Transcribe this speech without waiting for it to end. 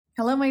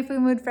Hello, my Food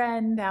Mood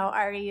friend. How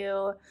are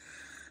you?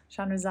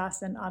 Chandra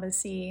Zastin,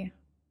 Odyssey.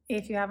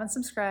 If you haven't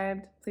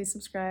subscribed, please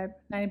subscribe.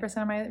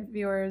 90% of my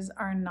viewers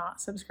are not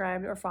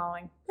subscribed or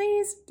following.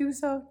 Please do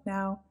so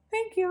now.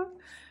 Thank you.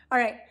 All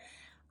right.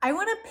 I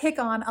want to pick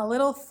on a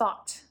little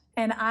thought,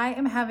 and I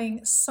am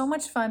having so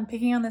much fun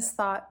picking on this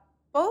thought,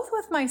 both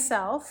with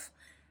myself,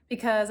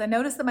 because I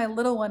noticed that my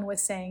little one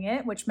was saying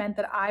it, which meant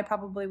that I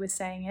probably was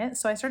saying it.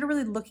 So I started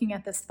really looking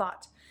at this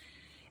thought.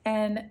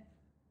 And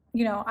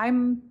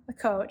I'm a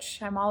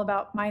coach. I'm all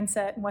about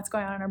mindset and what's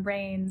going on in our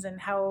brains and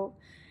how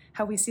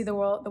we see the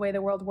world, the way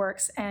the world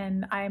works.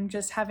 And I'm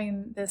just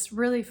having this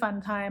really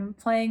fun time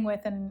playing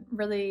with and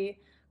really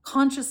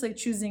consciously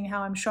choosing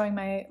how I'm showing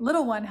my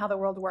little one how the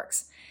world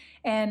works.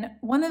 And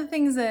one of the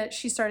things that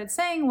she started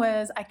saying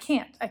was, I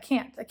can't.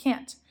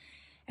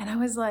 And I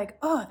was like,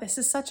 oh, this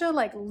is such a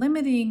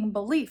limiting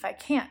belief. I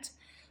can't.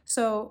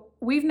 So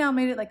we've now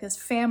made it like this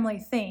family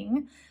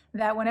thing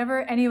that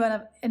whenever any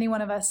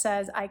one of us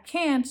says, I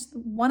can't,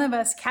 one of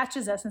us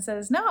catches us and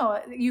says,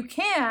 no, you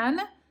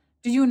can,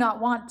 do you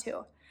not want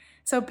to?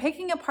 So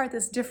picking apart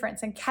this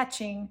difference and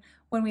catching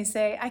when we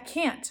say, I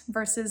can't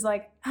versus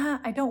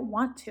I don't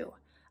want to.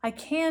 I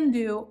can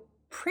do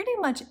pretty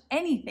much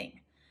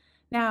anything.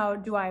 Now,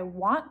 do I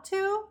want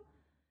to?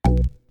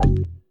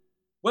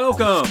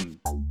 Welcome!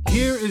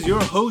 Here is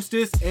your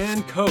hostess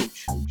and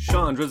coach,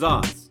 Chandra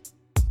Zas,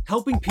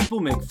 helping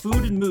people make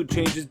food and mood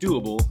changes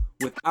doable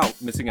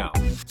without missing out.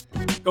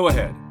 Go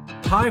ahead,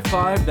 high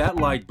five that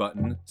like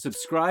button,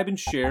 subscribe and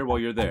share while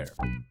you're there.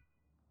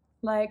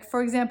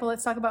 For example,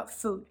 let's talk about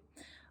food.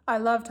 I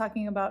love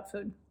talking about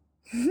food.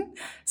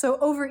 So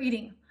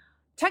overeating.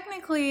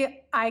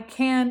 Technically, I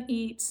can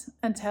eat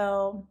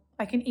until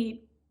I can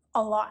eat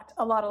a lot,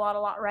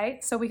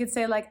 right? So we could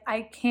say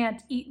I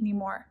can't eat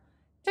anymore.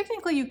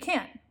 Technically, you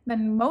can.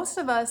 Then most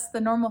of us,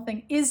 the normal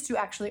thing is to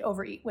actually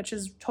overeat, which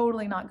is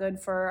totally not good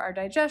for our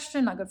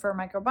digestion, not good for our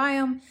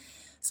microbiome.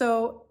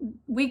 So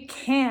we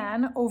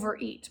can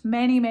overeat.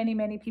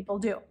 Many people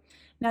do.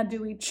 Now,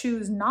 do we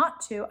choose not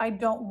to? I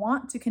don't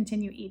want to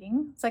continue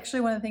eating. It's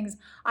actually one of the things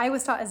I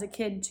was taught as a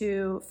kid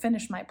to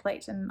finish my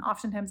plate. And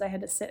oftentimes I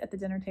had to sit at the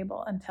dinner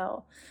table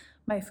until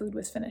my food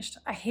was finished.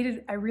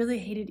 I really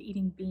hated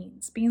eating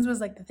beans. Beans was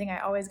the thing I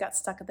always got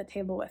stuck at the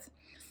table with.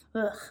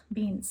 Ugh,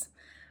 beans.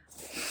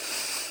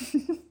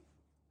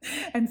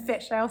 And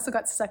fish. I also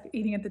got stuck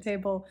eating at the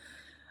table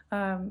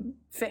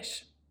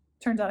fish.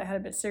 Turns out I had a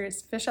bit serious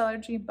fish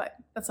allergy, but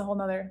that's a whole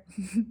nother.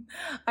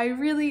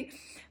 I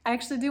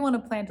actually do want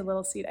to plant a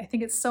little seed. I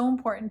think it's so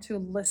important to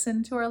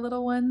listen to our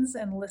little ones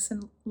and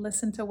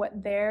listen to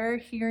what they're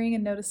hearing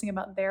and noticing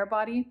about their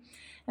body.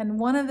 And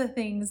one of the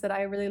things that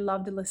I really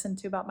love to listen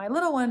to about my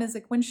little one is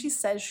when she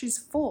says she's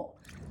full.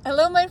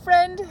 Hello, my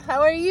friend.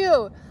 How are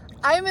you?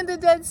 I'm in the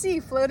Dead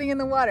Sea, floating in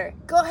the water.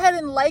 Go ahead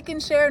and like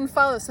and share and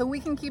follow so we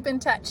can keep in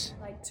touch.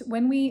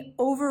 When we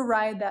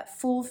override that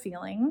full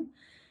feeling,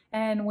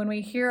 and when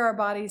we hear our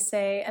bodies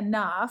say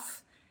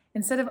enough,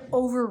 instead of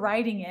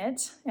overriding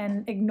it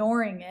and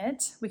ignoring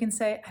it, we can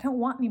say, I don't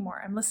want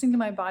anymore. I'm listening to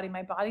my body.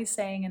 My body's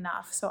saying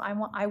enough. So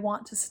I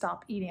want to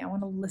stop eating. I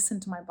want to listen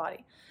to my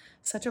body.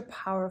 Such a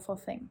powerful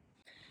thing.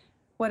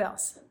 What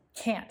else?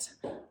 Can't.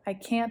 I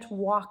can't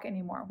walk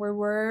anymore.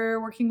 We're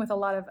working with a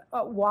lot of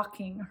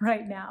walking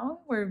right now.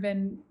 We're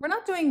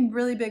not doing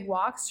really big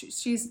walks.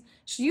 She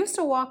used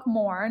to walk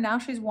more. Now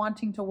she's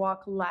wanting to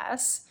walk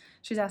less.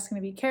 She's asking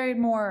to be carried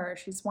more, or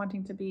she's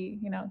wanting to be,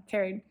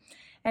 carried.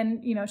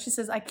 And, she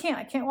says, I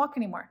can't walk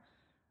anymore.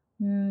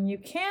 You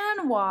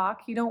can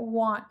walk, you don't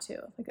want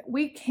to.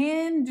 We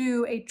can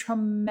do a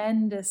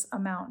tremendous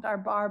amount.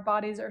 Our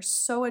bodies are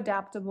so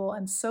adaptable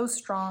and so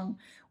strong.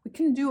 We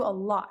can do a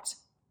lot.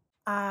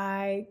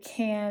 I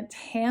can't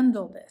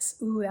handle this.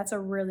 Ooh, that's a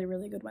really,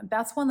 really good one.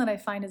 That's one that I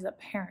find as a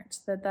parent,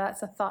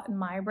 that's a thought in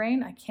my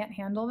brain. I can't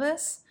handle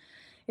this.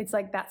 It's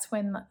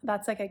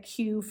that's a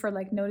cue for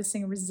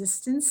noticing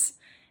resistance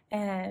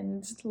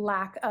and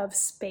lack of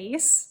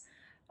space.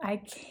 I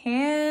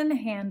can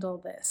handle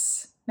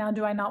this. Now,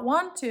 do I not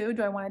want to?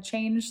 Do I want to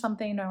change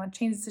something? Do I want to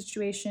change the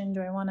situation?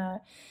 Do I want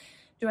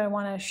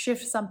to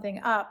shift something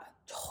up?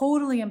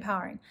 Totally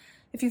empowering.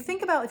 If you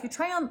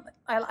try on,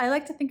 I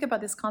like to think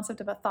about this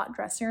concept of a thought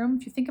dressing room.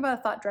 If you think about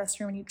a thought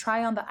dressing room and you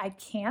try on the I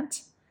can't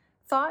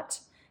thought,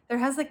 there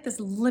has this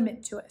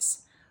limit to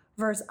us.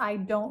 Versus I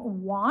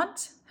don't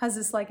want has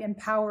this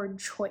empowered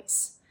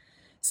choice.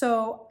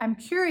 So I'm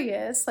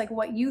curious,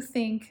 what you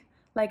think,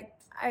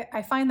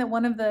 I find that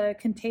one of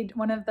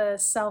the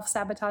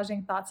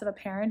self-sabotaging thoughts of a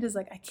parent is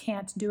I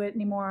can't do it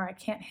anymore. I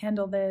can't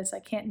handle this. I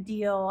can't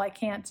deal. I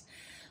can't.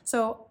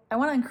 So I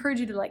want to encourage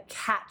you to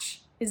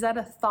catch, is that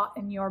a thought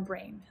in your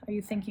brain? Are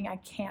you thinking I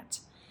can't?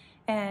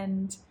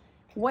 And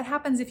what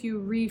happens if you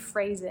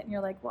rephrase it and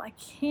you're well, I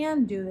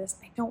can do this.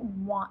 I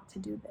don't want to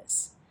do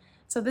this.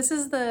 So this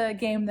is the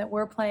game that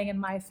we're playing in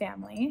my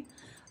family.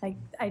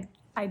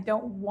 I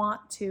don't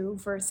want to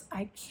versus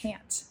I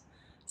can't.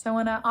 So I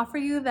want to offer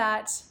you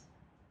that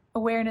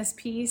awareness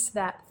piece,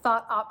 that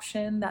thought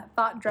option, that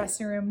thought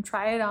dressing room.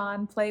 Try it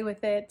on, play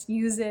with it,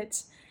 use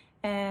it,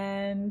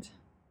 and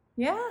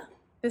yeah,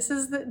 This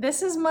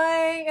is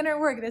my inner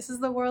work. This is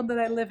the world that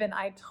I live in.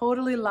 I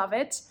totally love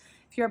it.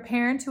 If you're a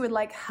parent who would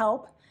like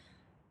help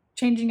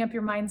changing up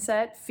your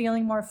mindset,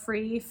 feeling more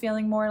free,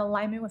 feeling more in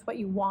alignment with what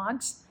you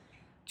want,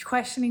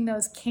 questioning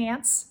those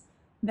can'ts,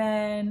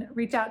 then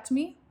reach out to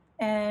me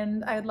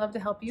and I'd love to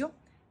help you.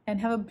 And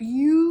have a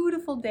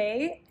beautiful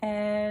day,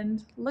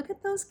 and look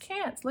at those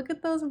can'ts, look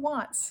at those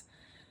wants.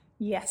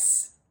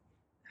 Yes.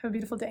 Have a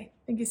beautiful day.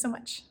 Thank you so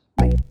much.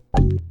 Bye.